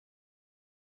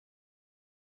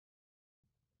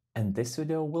In this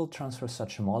video, we'll transfer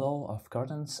such a model of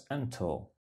curtains and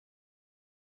Tulle.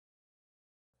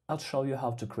 I'll show you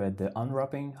how to create the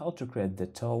unwrapping, how to create the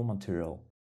Tulle material.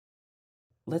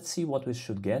 Let's see what we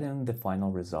should get in the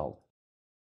final result.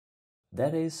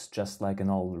 That is just like in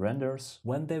old renders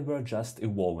when they were just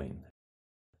evolving.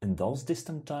 In those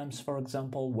distant times, for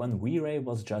example, when V-Ray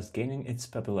was just gaining its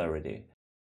popularity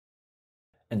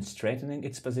and strengthening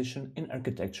its position in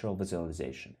architectural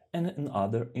visualization and in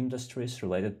other industries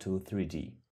related to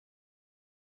 3D.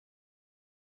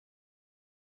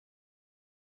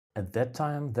 At that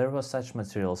time, there were such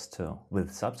materials too.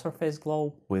 With subsurface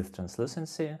glow, with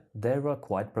translucency, they were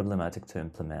quite problematic to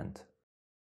implement.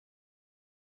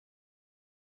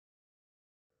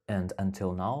 And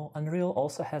until now, Unreal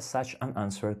also has such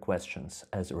unanswered questions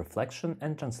as reflection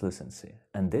and translucency,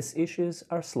 and these issues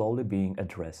are slowly being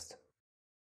addressed.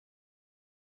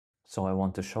 So I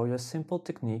want to show you a simple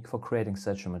technique for creating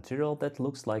such a material that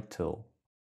looks like Tulle.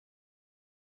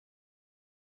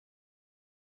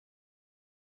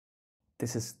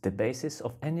 This is the basis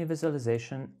of any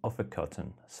visualization of a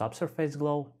curtain: subsurface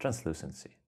glow,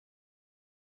 translucency.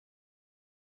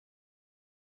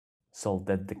 So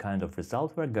that's the kind of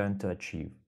result we're going to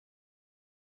achieve.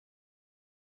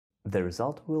 The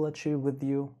result we'll achieve with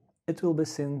you, it will be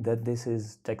seen that this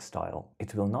is textile.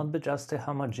 It will not be just a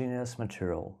homogeneous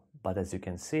material, but as you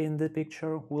can see in the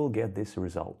picture, we'll get this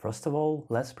result. First of all,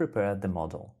 let's prepare the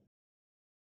model.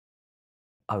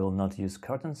 I will not use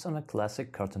curtains on a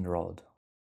classic curtain rod.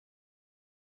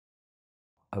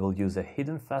 I will use a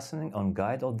hidden fastening on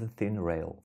guide of the thin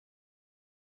rail.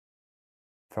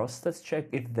 First, let's check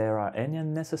if there are any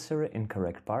unnecessary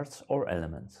incorrect parts or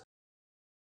elements.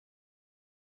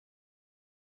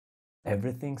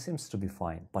 Everything seems to be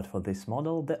fine, but for this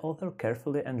model the author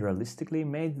carefully and realistically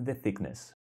made the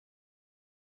thickness.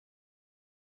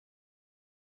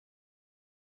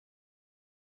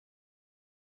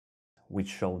 Which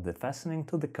showed the fastening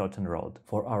to the curtain rod.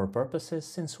 For our purposes,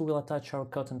 since we will attach our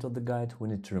curtain to the guide, we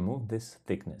need to remove this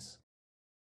thickness.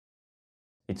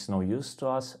 It's no use to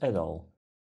us at all.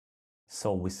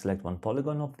 So we select one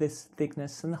polygon of this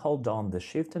thickness and hold down the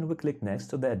shift and we click next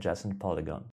to the adjacent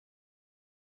polygon.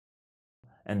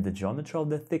 And the geometry of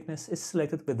the thickness is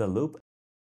selected with a loop,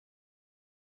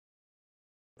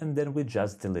 and then we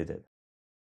just delete it.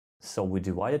 So we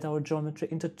divided our geometry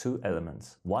into two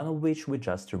elements, one of which we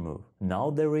just removed. Now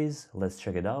there is, let's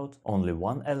check it out, only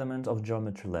one element of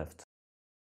geometry left.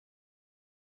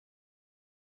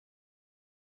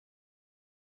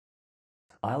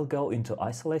 I'll go into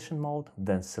isolation mode,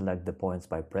 then select the points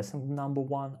by pressing the number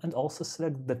 1 and also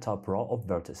select the top row of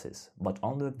vertices, but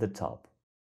only the top.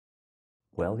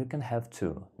 Well, you can have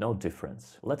 2, no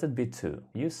difference. Let it be 2.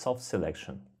 Use soft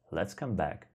selection. Let's come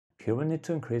back. Here we need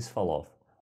to increase falloff.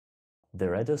 The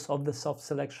radius of the soft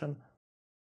selection,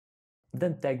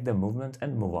 then take the movement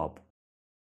and move up.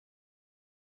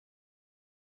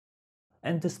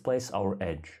 And displace our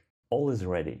edge. All is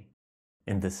ready.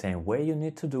 In the same way you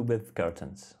need to do with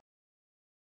curtains.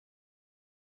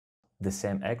 The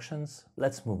same actions,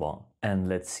 let's move on. And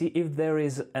let's see if there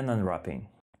is an unwrapping.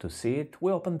 To see it,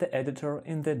 we open the editor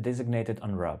in the designated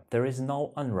unwrap. There is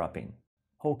no unwrapping.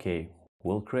 Okay,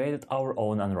 we'll create our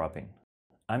own unwrapping.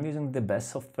 I'm using the best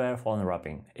software for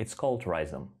unwrapping. It's called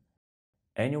Rizom.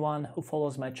 Anyone who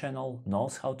follows my channel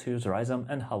knows how to use Rizom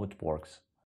and how it works.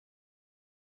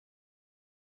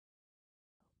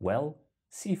 Well,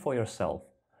 see for yourself.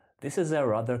 This is a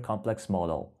rather complex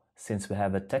model, since we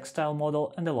have a textile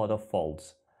model and a lot of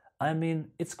folds. I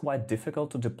mean, it's quite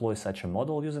difficult to deploy such a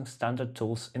model using standard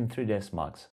tools in 3ds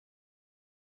Max.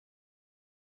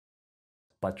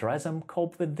 But Rizom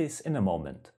coped with this in a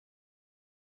moment.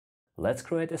 Let's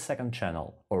create a second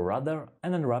channel, or rather,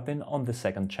 an unwrapping on the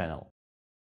second channel.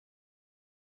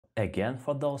 Again,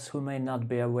 for those who may not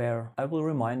be aware, I will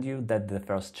remind you that the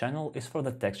first channel is for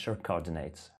the texture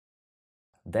coordinates.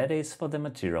 That is for the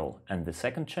material, and the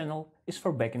second channel is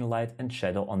for backing light and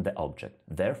shadow on the object.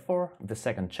 Therefore, the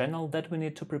second channel that we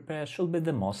need to prepare should be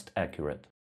the most accurate.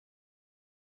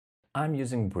 I'm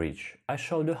using Bridge. I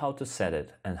showed you how to set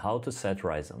it and how to set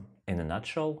Rizom. In a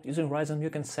nutshell, using Rizom you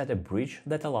can set a bridge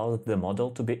that allows the model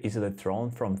to be easily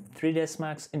thrown from 3ds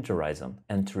Max into Rizom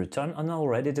and to return an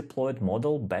already deployed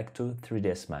model back to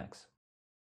 3ds Max.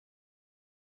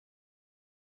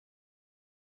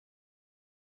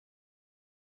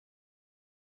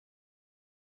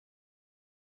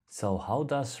 So how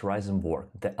does Rizom work?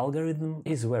 The algorithm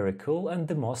is very cool and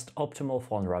the most optimal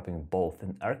for unwrapping both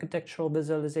in architectural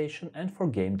visualization and for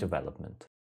game development.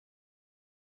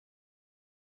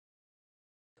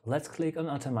 Let's click on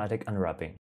automatic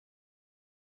unwrapping.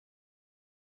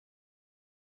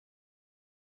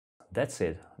 That's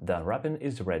it, the unwrapping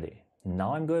is ready.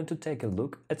 Now I'm going to take a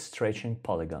look at stretching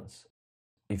polygons.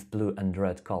 If blue and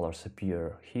red colors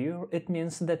appear here, it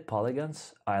means that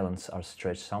polygons, islands are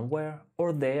stretched somewhere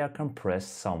or they are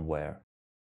compressed somewhere.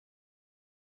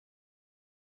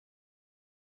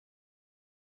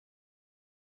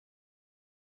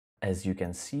 As you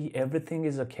can see, everything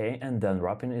is okay and the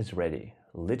unwrapping is ready.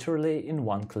 Literally in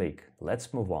one click.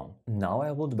 Let's move on. Now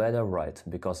I would better write,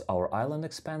 because our island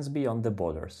expands beyond the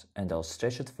borders, and I'll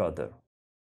stretch it further.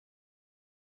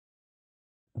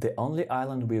 The only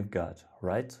island we've got,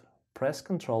 right? Press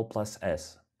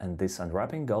Ctrl+S, and this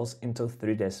unwrapping goes into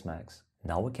 3ds Max.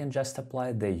 Now we can just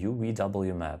apply the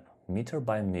UVW map, meter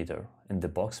by meter, in the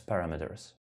box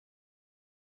parameters.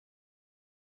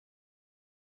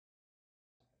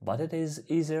 But it is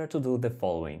easier to do the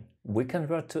following. We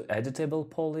convert to editable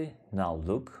poly. Now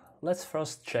look, let's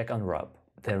first check unwrap.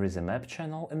 There is a map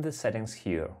channel in the settings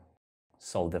here.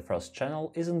 So the first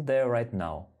channel isn't there right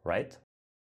now, right?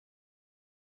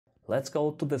 Let's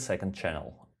go to the second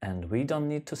channel. And we don't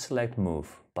need to select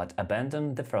move, but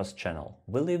abandon the first channel.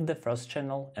 We leave the first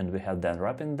channel and we have the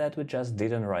unwrapping that we just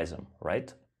did on Rizom,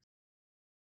 right?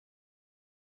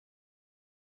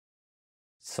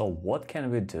 So what can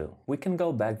we do? We can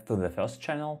go back to the first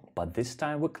channel, but this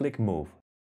time we click Move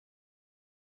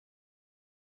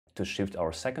to shift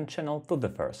our second channel to the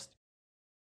first.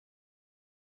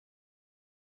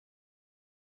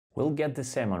 We'll get the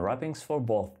same unwrappings for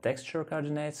both texture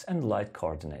coordinates and light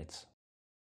coordinates.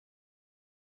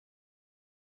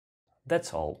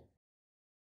 That's all.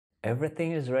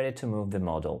 Everything is ready to move the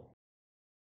model.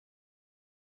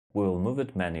 We will move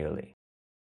it manually.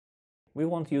 We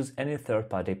won't use any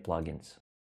third-party plugins.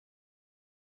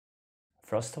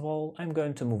 First of all, I'm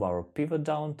going to move our pivot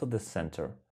down to the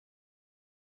center.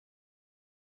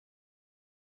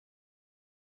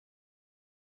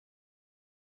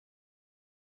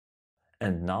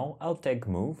 And now I'll take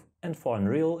move, and for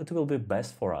Unreal it will be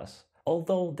best for us.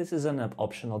 Although this is an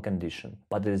optional condition,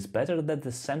 but it is better that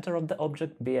the center of the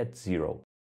object be at 0.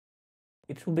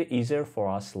 It will be easier for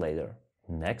us later.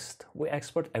 Next, we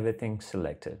export everything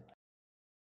selected.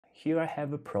 Here I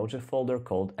have a project folder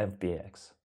called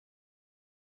FBX.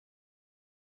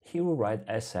 Here we write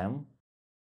SM,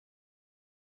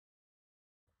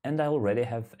 and I already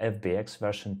have FBX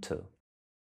version 2.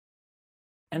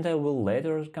 And I will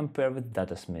later compare with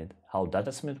Datasmith, how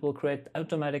Datasmith will create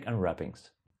automatic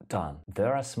unwrappings. Done.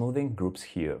 There are smoothing groups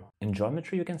here. In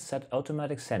geometry you can set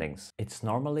automatic settings. It's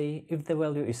normally if the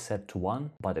value is set to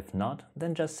 1, but if not,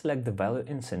 then just select the value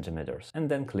in centimeters and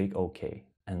then click OK.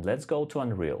 And let's go to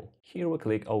Unreal. Here we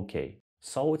click OK.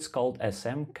 So it's called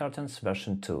SM Curtains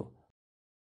version 2.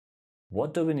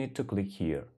 What do we need to click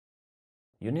here?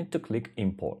 You need to click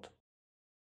Import.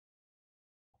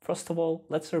 First of all,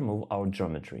 let's remove our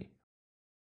geometry.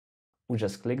 We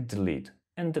just click Delete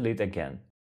and delete again.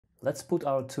 Let's put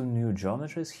our two new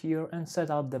geometries here and set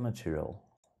up the material.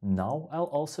 Now I'll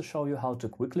also show you how to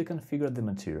quickly configure the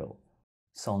material.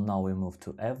 So now we move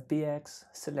to FBX,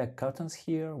 select curtains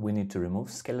here, we need to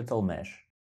remove skeletal mesh.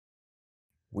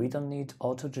 We don't need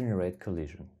auto-generate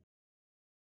collision.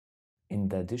 In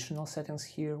the additional settings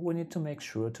here, we need to make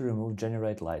sure to remove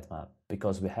generate light map,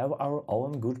 because we have our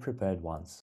own good prepared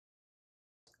ones.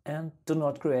 And do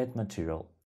not create material.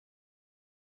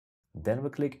 Then we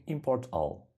click Import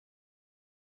All.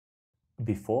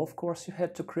 Before, of course, you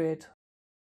had to create.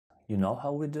 You know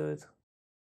how we do it?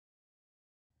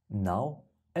 Now,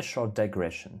 a short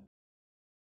digression.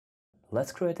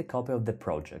 Let's create a copy of the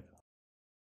project.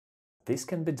 This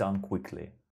can be done quickly.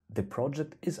 The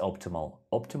project is optimal.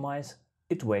 Optimize,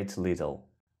 it weighs little.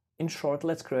 In short,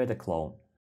 let's create a clone.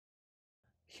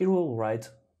 Here we'll write,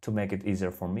 to make it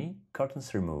easier for me,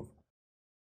 curtains remove.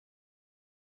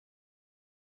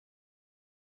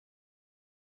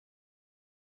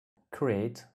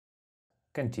 Create,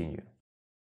 continue.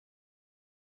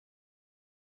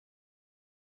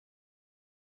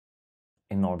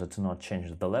 In order to not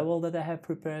change the level that I have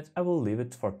prepared, I will leave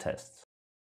it for tests.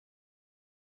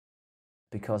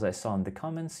 Because I saw in the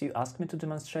comments you asked me to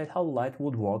demonstrate how light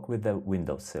would work with the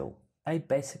windowsill. I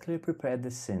basically prepared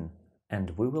the scene,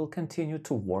 and we will continue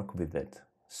to work with it.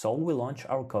 So we launch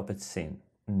our copied scene.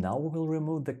 Now we will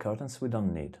remove the curtains we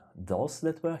don't need, those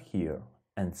that were here,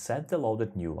 and set the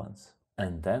loaded new ones.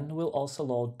 And then we'll also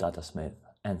load Datasmith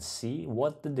and see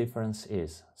what the difference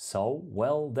is. So,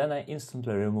 well, then I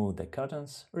instantly remove the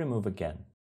curtains, remove again.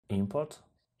 Import.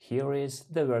 Here is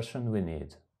the version we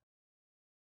need.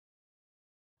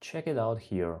 Check it out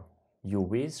here.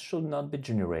 UVs should not be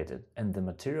generated and the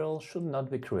material should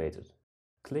not be created.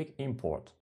 Click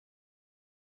Import.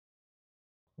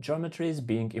 Geometry is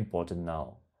being imported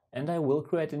now. and I will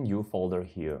create a new folder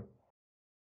here.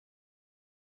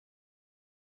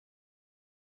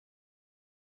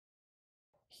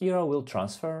 Here I will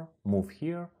transfer, move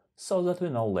here, so that we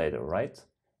know later, right?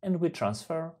 And we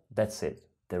transfer, that's it.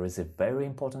 There is a very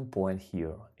important point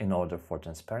here, in order for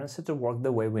transparency to work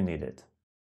the way we need it.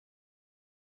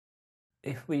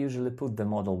 If we usually put the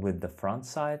model with the front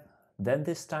side, then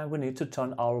this time we need to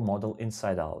turn our model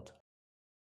inside out.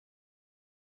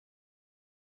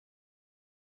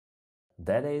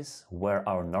 That is, where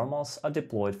our normals are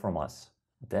deployed from us.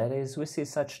 That is, we see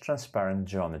such transparent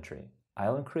geometry.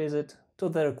 I'll increase it to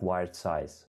the required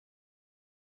size.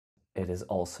 It is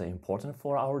also important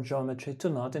for our geometry to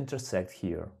not intersect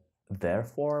here.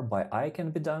 Therefore, by eye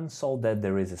can be done so that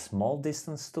there is a small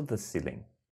distance to the ceiling.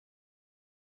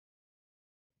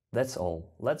 That's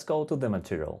all. Let's go to the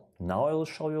material. Now I will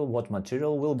show you what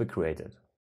material will be created.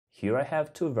 Here I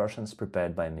have two versions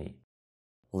prepared by me.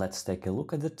 Let's take a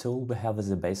look at the tool we have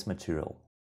as a base material.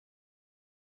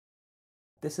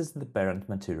 This is the parent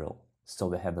material, so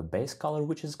we have a base color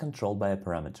which is controlled by a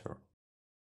parameter.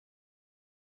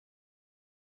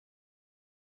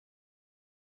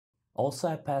 Also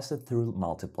I pass it through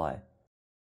multiply.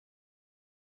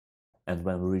 And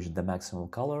when we reach the maximum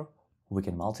color, we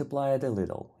can multiply it a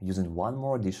little, using one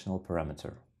more additional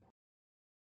parameter.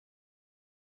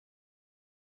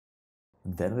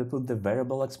 Then we put the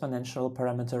variable exponential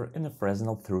parameter in a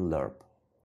Fresnel through lerp.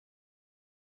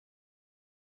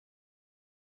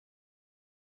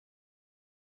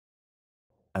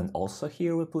 And also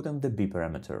here we put in the B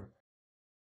parameter.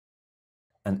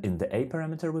 And in the A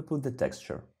parameter we put the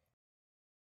texture.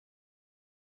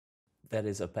 That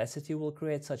is, opacity will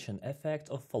create such an effect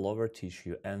of fallover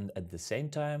tissue, and at the same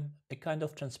time, a kind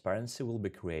of transparency will be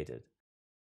created.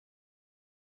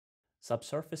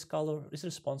 Subsurface color is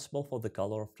responsible for the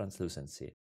color of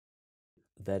translucency.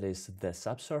 That is, the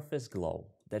subsurface glow,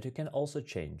 that you can also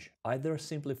change, either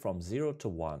simply from 0 to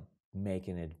 1,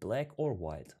 making it black or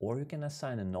white, or you can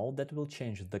assign a node that will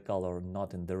change the color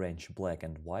not in the range black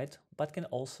and white, but can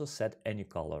also set any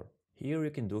color. Here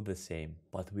you can do the same,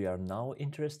 but we are now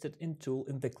interested in tool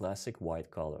in the classic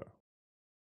white color.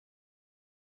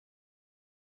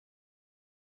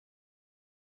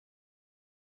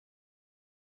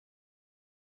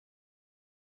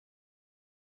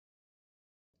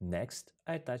 Next,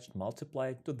 I attached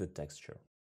multiply to the texture.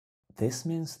 This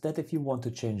means that if you want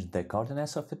to change the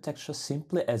coordinates of a texture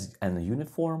simply as an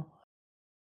uniform,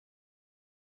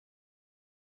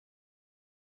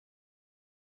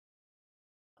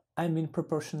 I mean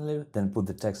proportionally, then put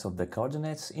the text of the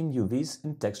coordinates in UVs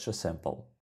in texture sample.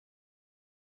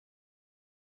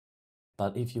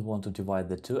 But if you want to divide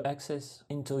the two axes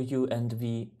into U and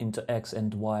V into X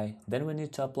and Y, then we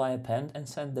need to apply append and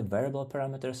send the variable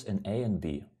parameters in A and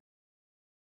B.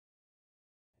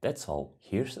 That's all.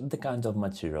 Here's the kind of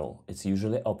material. It's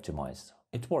usually optimized.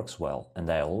 It works well, and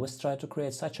I always try to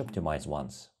create such optimized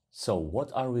ones. So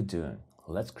what are we doing?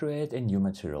 Let's create a new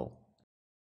material.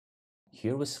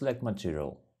 Here we select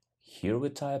material. Here we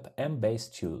type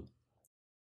mbase2.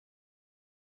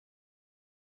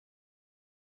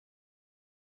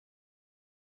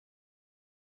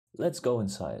 Let's go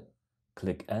inside.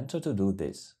 Click enter to do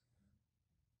this.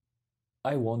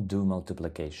 I won't do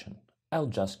multiplication. I'll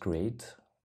just create.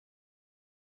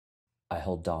 I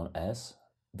hold down S,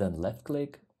 then left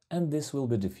click, and this will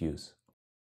be diffuse.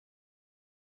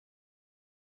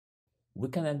 We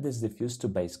can add this diffuse to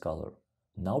base color.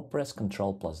 Now press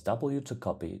Ctrl plus W to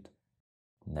copy it.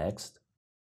 Next.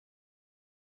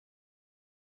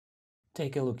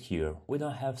 Take a look here. We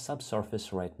don't have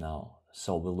subsurface right now,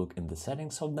 so we look in the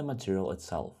settings of the material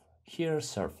itself. Here is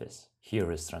surface,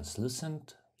 here is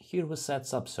translucent, here we set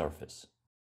subsurface.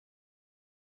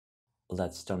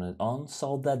 Let's turn it on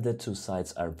so that the two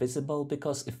sides are visible,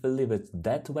 because if we leave it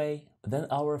that way, then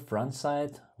our front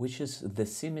side, which is the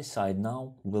semi side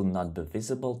now, will not be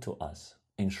visible to us.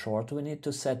 In short, we need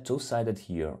to set two-sided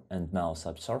here, and now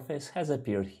subsurface has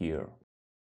appeared here.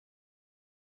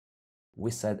 We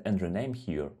set and rename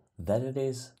here, that it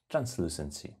is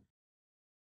translucency.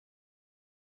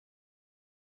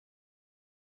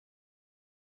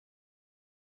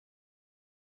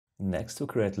 Next we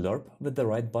create lerp with the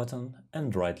right button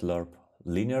and right lerp,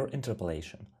 linear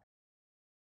interpolation.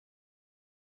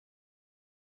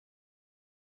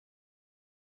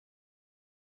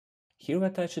 Here we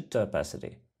attach it to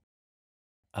opacity.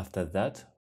 After that,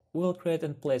 we will create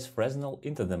and place Fresnel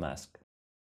into the mask.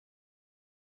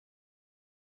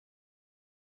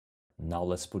 Now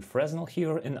let's put Fresnel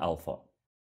here in alpha.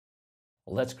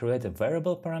 Let's create a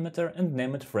variable parameter and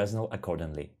name it Fresnel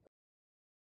accordingly.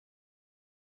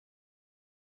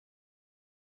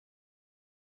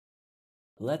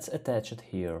 Let's attach it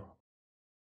here.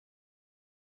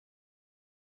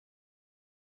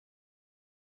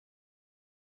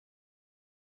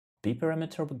 B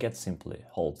parameter we get simply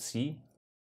hold C,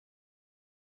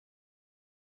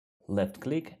 left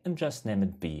click and just name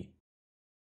it B.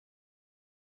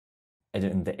 And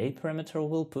in the A parameter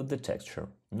we'll put the texture.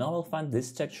 Now I'll find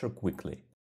this texture quickly.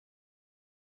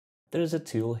 There is a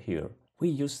tool here. We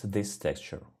used this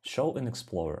texture. Show in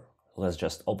Explorer. Let's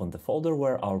just open the folder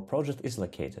where our project is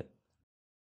located.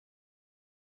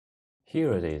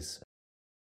 Here it is.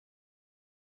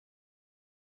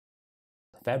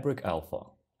 Fabric Alpha.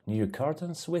 New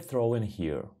curtains we throw in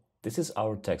here. This is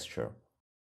our texture.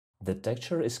 The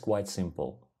texture is quite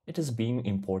simple. It is being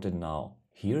imported now.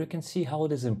 Here you can see how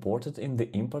it is imported in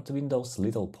the import window's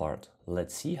little part.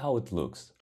 Let's see how it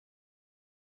looks.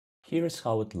 Here is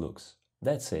how it looks.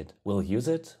 That's it. We'll use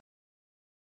it.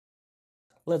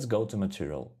 Let's go to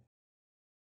material.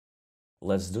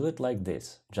 Let's do it like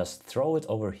this. Just throw it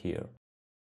over here.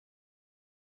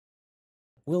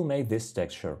 We'll make this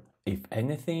texture. If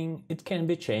anything, it can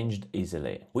be changed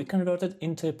easily. We convert it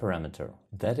into a parameter.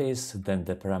 That is, then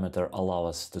the parameter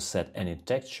allows us to set any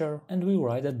texture, and we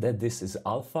write it that this is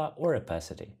alpha or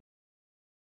opacity.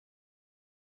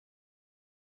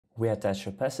 We attach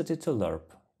opacity to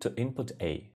lerp, to input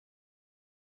A.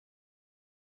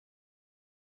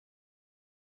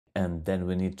 And then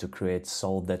we need to create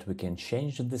so that we can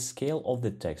change the scale of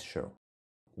the texture.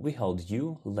 We hold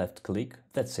U, left click,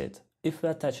 that's it. If we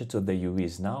attach it to the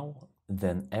UVs now,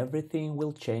 then everything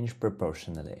will change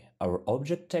proportionally. Our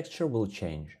object texture will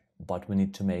change, but we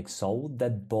need to make so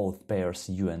that both pairs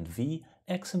U and V,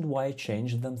 X and Y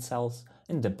change themselves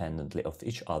independently of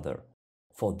each other.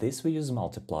 For this we use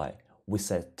multiply. We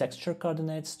set texture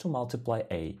coordinates to multiply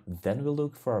A, then we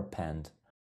look for append.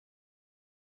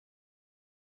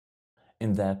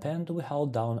 In the append we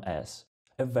hold down S,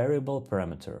 a variable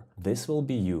parameter. This will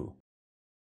be U.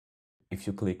 If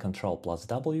you click Ctrl plus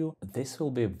W, this will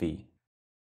be V.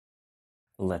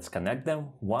 Let's connect them.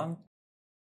 1,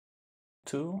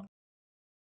 2,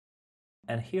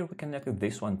 and here we connected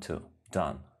this one too.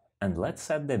 Done. And let's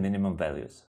set the minimum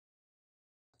values.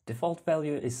 Default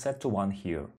value is set to 1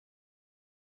 here.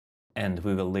 And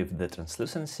we will leave the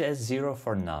translucency as 0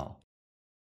 for now.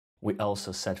 We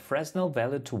also set Fresnel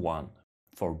value to 1.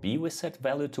 For B we set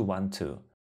value to 1 too.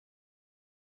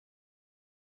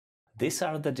 These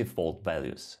are the default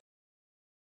values.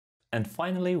 And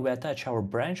finally we attach our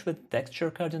branch with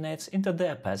texture coordinates into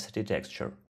the opacity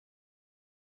texture.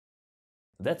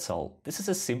 That's all. This is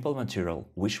a simple material,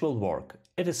 which will work.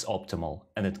 It is optimal,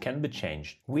 and it can be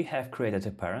changed. We have created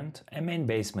a parent, a main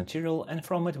base material, and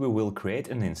from it we will create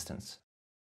an instance.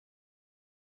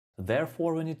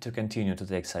 Therefore we need to continue to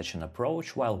take such an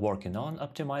approach while working on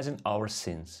optimizing our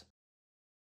scenes.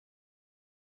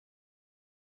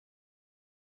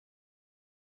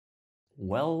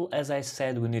 Well, as I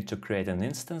said, we need to create an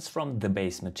instance from the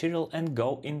base material and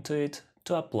go into it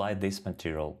to apply this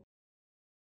material.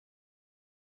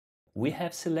 We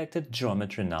have selected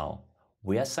geometry now.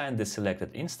 We assign the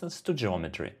selected instance to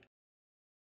geometry.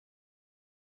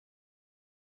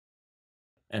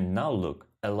 And now look,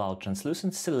 allow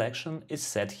translucent selection is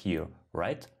set here,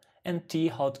 right? And T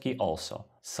hotkey also,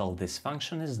 so this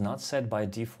function is not set by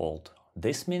default.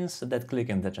 This means that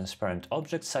clicking the transparent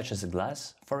object such as a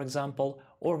glass, for example,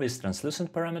 or with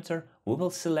translucent parameter, we will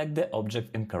select the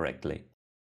object incorrectly.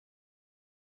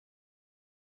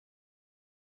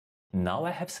 Now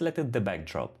I have selected the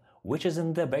backdrop, which is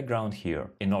in the background here.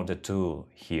 In order to,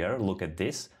 here, look at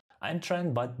this, I'm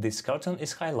trying but this curtain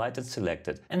is highlighted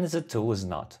selected and the tool is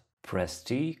not. Press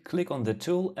T, click on the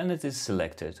tool and it is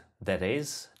selected. That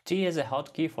is, T is a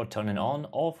hotkey for turning on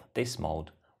off this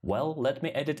mode. Well, let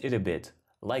me edit it a bit,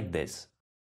 like this.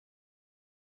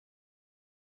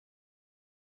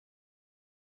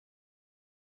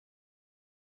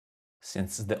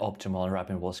 Since the optimal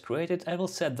unwrapping was created, I will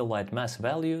set the light mass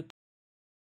value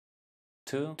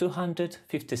to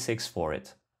 256 for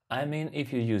it. I mean,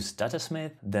 if you use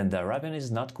Datasmith, then the unwrapping is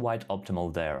not quite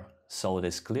optimal there. So it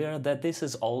is clear that this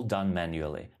is all done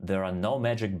manually. There are no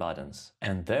magic buttons.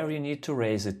 And there you need to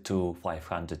raise it to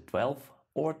 512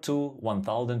 or to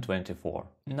 1024.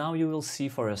 Now you will see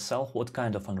for yourself what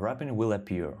kind of unwrapping will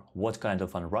appear, what kind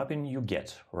of unwrapping you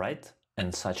get, right?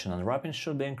 And such an unwrapping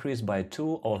should be increased by 2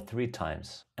 or 3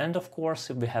 times. And of course,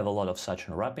 if we have a lot of such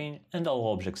unwrapping and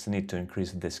all objects need to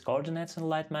increase these coordinates and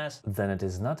light mass, then it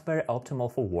is not very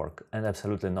optimal for work and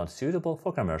absolutely not suitable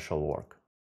for commercial work.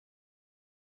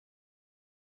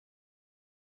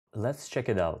 Let's check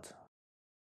it out.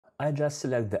 I just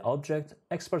select the object,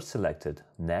 export selected,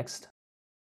 next.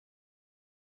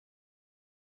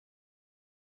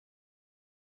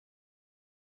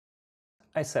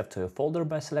 I save to a folder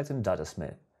by selecting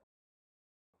Datasmith.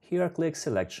 Here click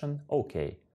Selection,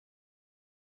 OK.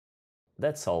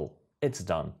 That's all, it's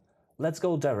done. Let's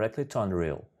go directly to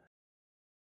Unreal.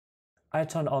 I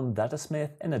turn on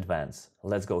Datasmith in advance.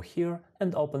 Let's go here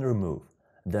and open Remove.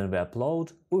 Then we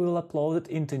will upload it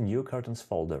into New Curtains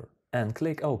folder. And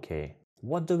click OK.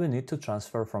 What do we need to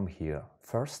transfer from here?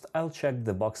 First, I'll check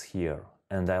the box here,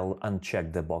 and I'll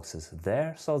uncheck the boxes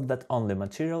there so that only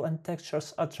material and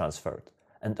textures are transferred.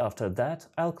 And after that,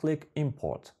 I'll click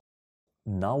Import.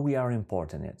 Now we are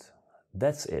importing it.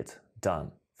 That's it,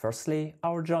 done. Firstly,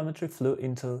 our geometry flew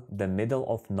into the middle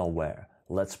of nowhere.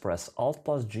 Let's press Alt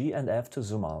plus G and F to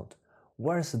zoom out.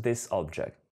 Where's this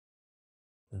object?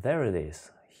 There it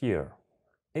is, here.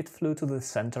 It flew to the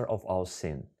center of our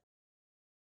scene.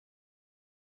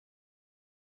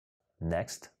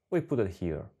 Next, we put it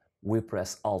here. We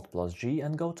press Alt plus G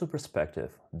and go to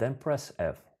Perspective, then press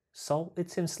F. So it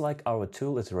seems like our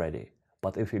tool is ready.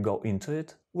 But if we go into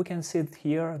it, we can see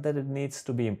here that it needs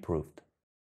to be improved.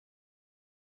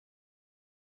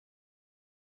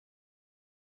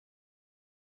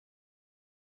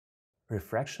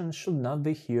 Refraction should not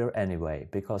be here anyway,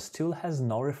 because Tulle has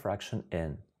no refraction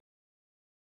in.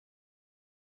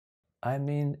 I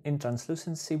mean, in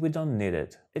translucency we don't need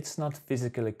it, it's not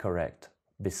physically correct.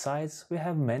 Besides, we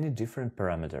have many different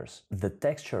parameters. The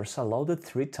textures are loaded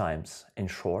 3 times. In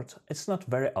short, it's not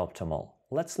very optimal.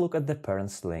 Let's look at the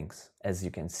parents' links. As you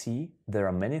can see, there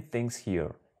are many things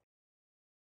here.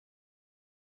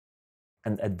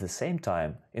 And at the same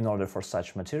time, in order for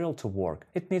such material to work,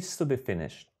 it needs to be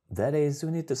finished. That is,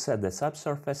 we need to set the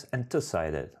subsurface and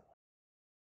two-sided.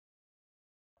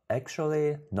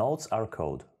 Actually, nodes are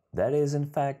code. That is, in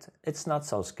fact, it's not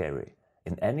so scary.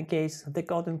 In any case, the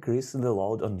code increases the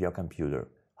load on your computer.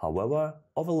 However,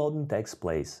 overloading takes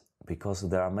place, because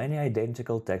there are many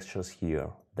identical textures here.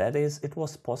 That is, it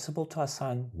was possible to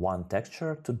assign one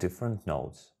texture to different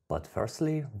nodes. But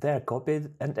firstly, they are copied,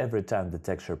 and every time the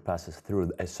texture passes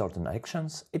through a certain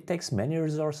actions, it takes many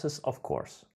resources, of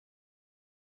course.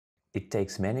 It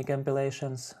takes many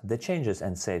compilations, the changes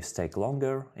and saves take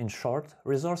longer, in short,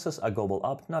 resources are gobbled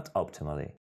up not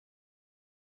optimally.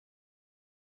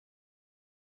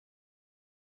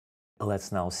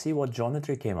 Let's now see what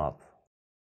geometry came up.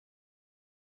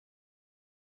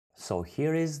 So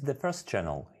here is the first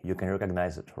channel, you can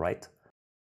recognize it, right?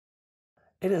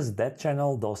 It is that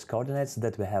channel, those coordinates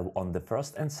that we have on the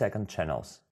first and second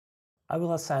channels. I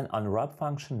will assign unwrap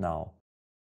function now.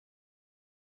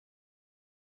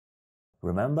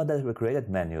 Remember that we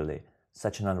created manually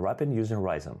such an unwrapping using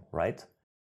Rizom, right?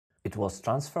 It was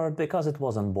transferred because it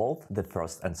was on both the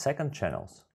first and second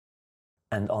channels.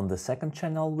 And on the second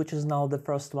channel, which is now the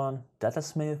first one,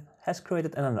 Datasmith has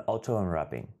created an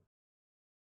auto-unwrapping.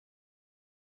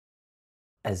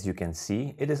 As you can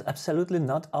see, it is absolutely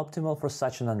not optimal for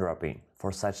such an unwrapping.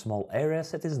 For such small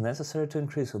areas, it is necessary to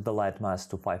increase the light mask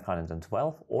to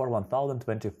 512 or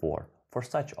 1024 for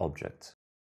such objects.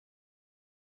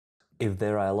 If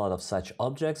there are a lot of such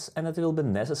objects and it will be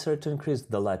necessary to increase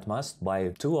the light mask by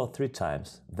 2 or 3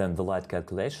 times, then the light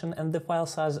calculation and the file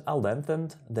size are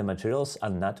lengthened, the materials are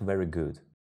not very good.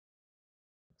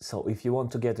 So if you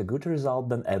want to get a good result,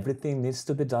 then everything needs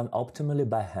to be done optimally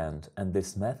by hand, and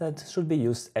this method should be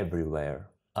used everywhere.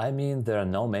 I mean, there are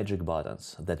no magic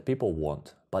buttons that people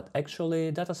want, but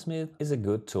actually Datasmith is a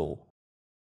good tool.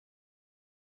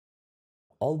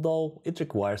 Although it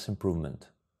requires improvement.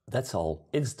 That's all,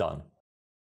 it's done.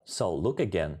 So look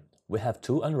again, we have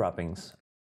 2 unwrappings.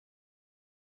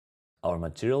 Our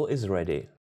material is ready.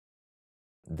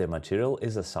 The material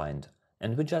is assigned,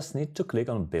 and we just need to click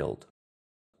on Build.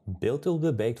 Build will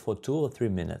be baked for 2 or 3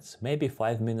 minutes, maybe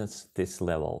 5 minutes this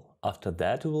level. After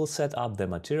that we will set up the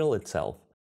material itself.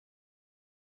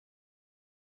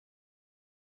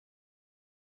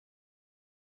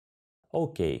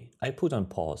 Okay, I put on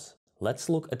pause. Let's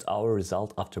look at our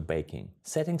result after baking.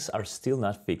 Settings are still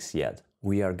not fixed yet.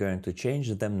 We are going to change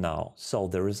them now, so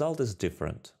the result is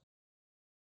different.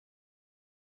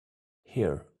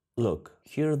 Here, look,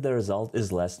 here the result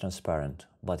is less transparent,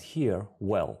 but here,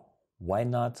 well, why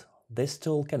not? This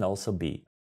tool can also be.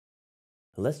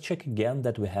 Let's check again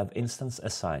that we have instance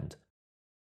assigned.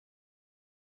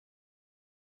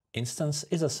 Instance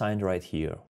is assigned right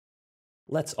here.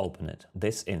 Let's open it,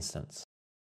 this instance.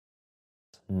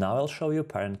 Now I'll show you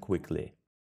parent quickly.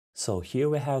 So here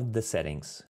we have the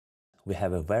settings. We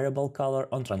have a variable color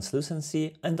on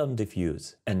translucency and on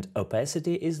diffuse, and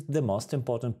opacity is the most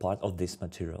important part of this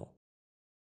material.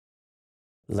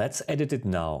 Let's edit it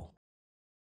now.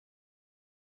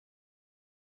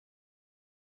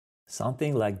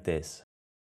 Something like this.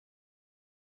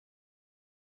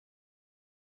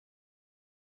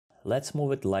 let's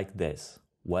move it like this.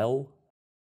 Well,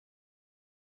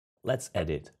 let's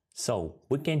edit. So,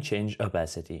 we can change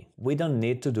opacity. We don't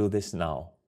need to do this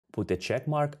now. Put a check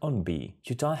mark on B.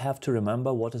 You don't have to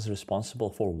remember what is responsible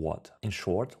for what. In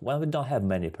short, when we don't have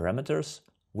many parameters,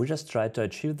 we just try to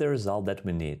achieve the result that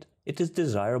we need. It is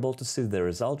desirable to see the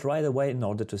result right away in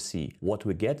order to see what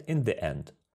we get in the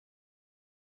end.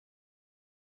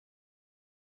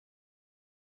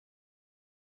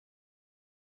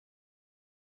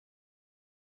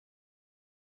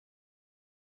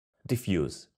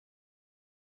 Diffuse.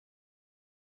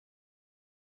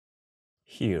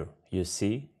 Here, you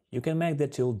see, you can make the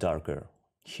Tulle darker.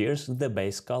 Here's the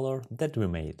base color that we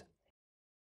made.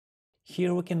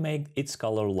 Here we can make its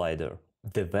color lighter.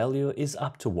 The value is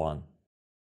up to 1.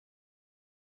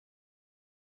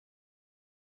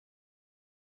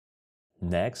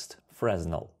 Next,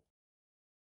 Fresnel.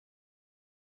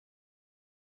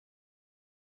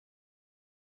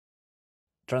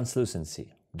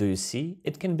 Translucency. Do you see?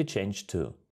 It can be changed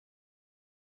too.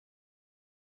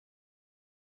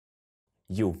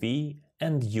 UV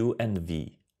and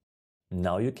UNV.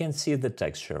 Now you can see the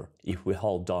texture. If we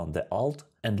hold down the Alt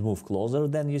and move closer,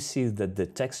 then you see that the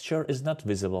texture is not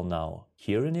visible now.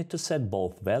 Here you need to set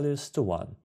both values to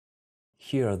 1.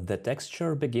 Here the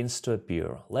texture begins to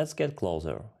appear. Let's get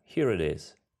closer. Here it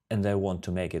is. And I want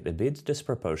to make it a bit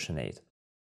disproportionate,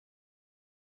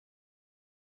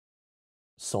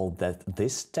 so that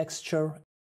this texture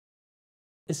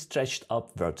is stretched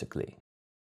up vertically.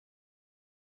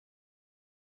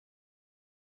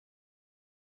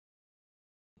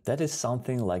 That is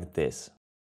something like this.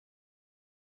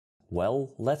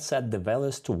 Well, let's set the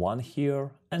values to 1 here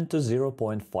and to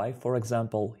 0.5, for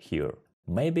example, here.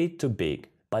 Maybe too big,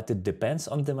 but it depends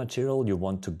on the material you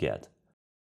want to get.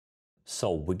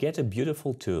 So we get a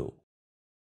beautiful tool,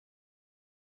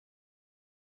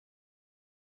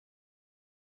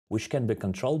 which can be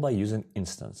controlled by using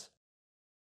instance.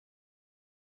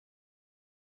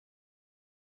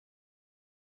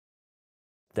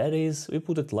 That is, we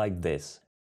put it like this.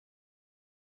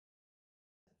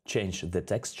 Change the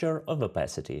texture of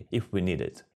opacity if we need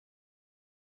it.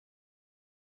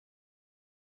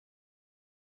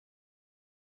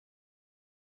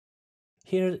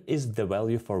 Here is the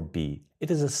value for B.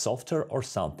 It is a softer or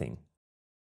something.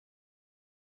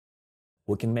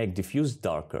 We can make diffuse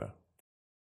darker.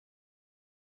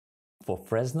 For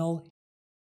Fresnel,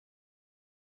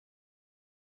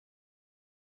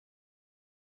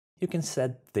 you can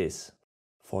set this.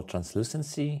 For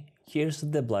translucency, here's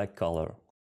the black color.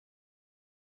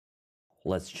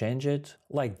 Let's change it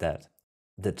like that.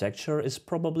 The texture is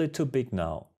probably too big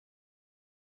now,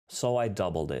 so I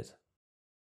doubled it.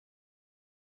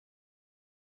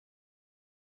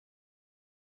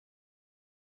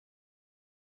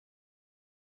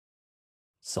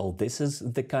 So this is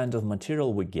the kind of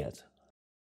material we get.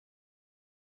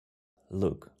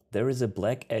 Look, there is a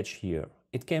black edge here.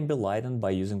 It can be lightened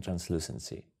by using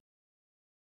translucency.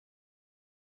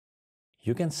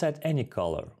 You can set any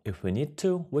color. If we need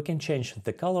to, we can change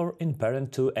the color in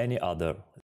parent to any other.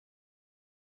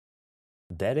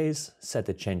 That is, set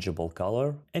a changeable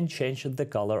color and change the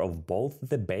color of both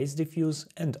the base diffuse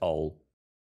and all.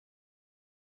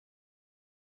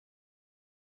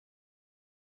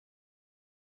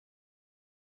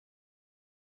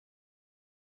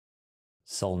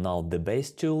 So now the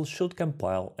base tool should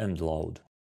compile and load.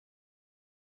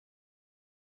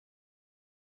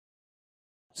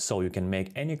 So you can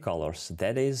make any colors,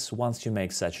 that is, once you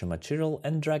make such a material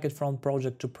and drag it from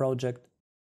project to project.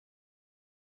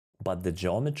 But the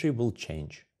geometry will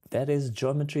change. That is,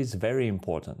 geometry is very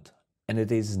important. And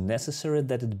it is necessary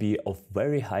that it be of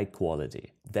very high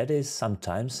quality. That is,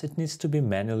 sometimes it needs to be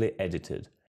manually edited,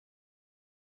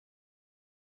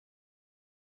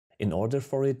 in order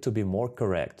for it to be more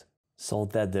correct, so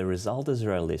that the result is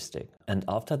realistic. And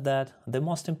after that, the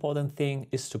most important thing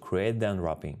is to create the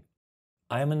unwrapping.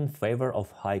 I am in favor of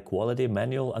high-quality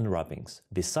manual unwrappings.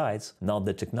 Besides, now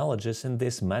the technologies in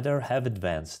this matter have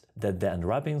advanced, that the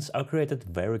unwrappings are created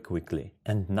very quickly.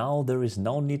 And now there is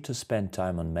no need to spend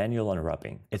time on manual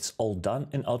unwrapping. It's all done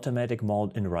in automatic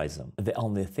mode in Rizom. The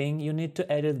only thing you need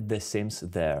to edit the seams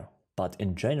there. But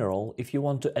in general, if you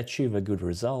want to achieve a good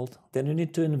result, then you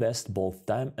need to invest both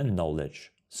time and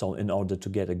knowledge. So in order to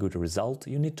get a good result,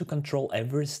 you need to control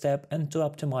every step and to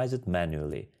optimize it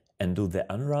manually, and do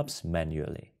the unwraps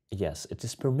manually. Yes, it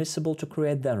is permissible to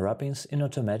create the unwrappings in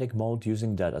automatic mode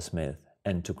using Datasmith,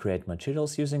 and to create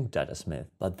materials using Datasmith.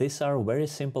 But these are very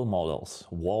simple models,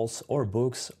 walls or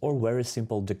books or very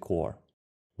simple decor.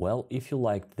 Well, if you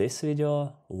liked this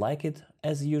video, like it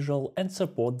as usual and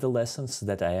support the lessons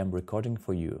that I am recording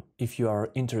for you. If you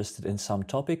are interested in some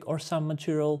topic or some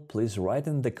material, please write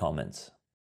in the comments.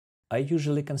 I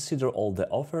usually consider all the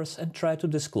offers and try to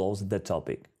disclose the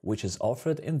topic, which is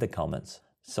offered in the comments.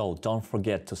 So don't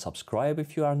forget to subscribe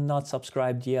if you are not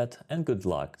subscribed yet, and good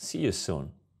luck. See you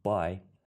soon. Bye.